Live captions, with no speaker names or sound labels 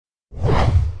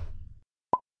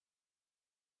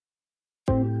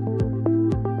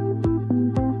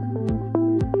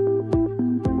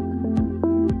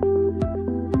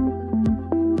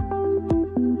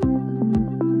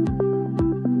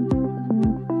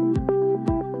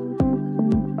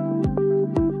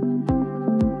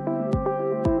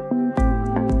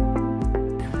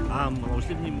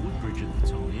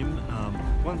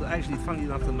actually, funny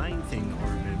enough, the main thing I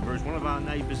remember is one of our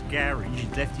neighbours' garage.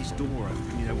 He'd left his door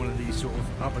open, you know, one of these sort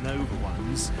of up and over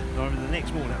ones. And I remember the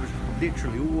next morning, that was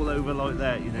literally all over like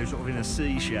that, you know, sort of in a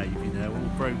C shape, you know,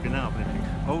 all broken up and everything.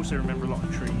 I also remember a lot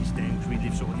of trees down because we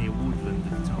lived sort of near woodland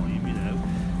at the time, you know.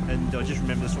 And I just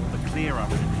remember sort of the clear up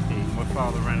and everything. My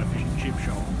father ran a fish and chip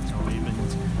shop at the time,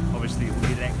 and obviously all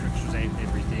the electrics was out and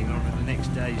everything. I remember the next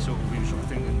day, sort of we were sort of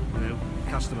thinking, you know,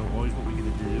 customer-wise, what we're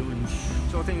going to do, and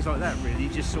sort of things like that. Really,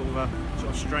 just sort of a sort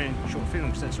of strange sort of feeling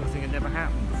because that sort of thing had never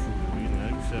happened before, you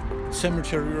know. So.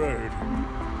 Cemetery Road.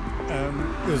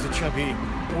 There's a chappie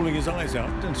bawling his eyes out,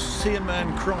 and to see a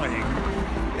man crying,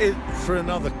 it, for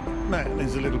another man,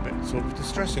 is a little bit sort of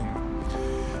distressing.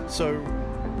 So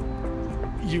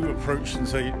you approach and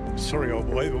say, sorry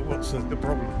old boy, but what's the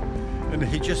problem? And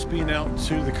he'd just been out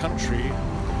to the country,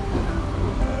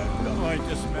 I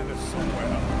just met her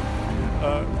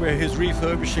somewhere, where he's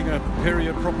refurbishing a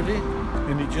period property,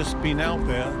 and he'd just been out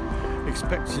there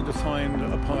expecting to find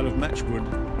a pile of matchwood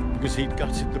because he'd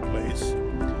gutted the place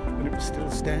and it was still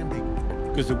standing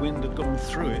because the wind had gone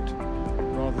through it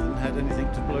rather than had anything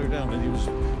to blow down, and he was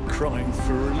crying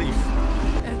for relief.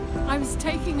 I was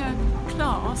taking a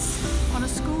class on a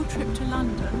school trip to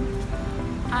London,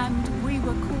 and we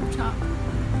were caught up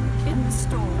in the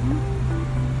storm,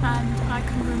 and I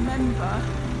can remember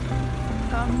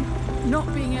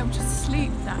not being able to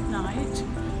sleep that night.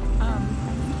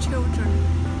 The children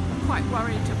were quite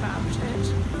worried about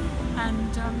it,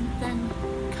 and then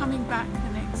coming back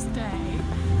the next day,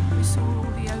 we saw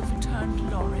all the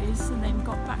overturned lorries, and then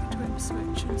got back to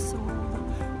Ipswich and saw all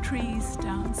the trees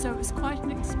down. So it was quite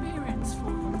an experience for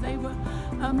them. They were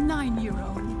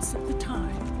 9-year-olds at the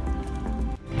time.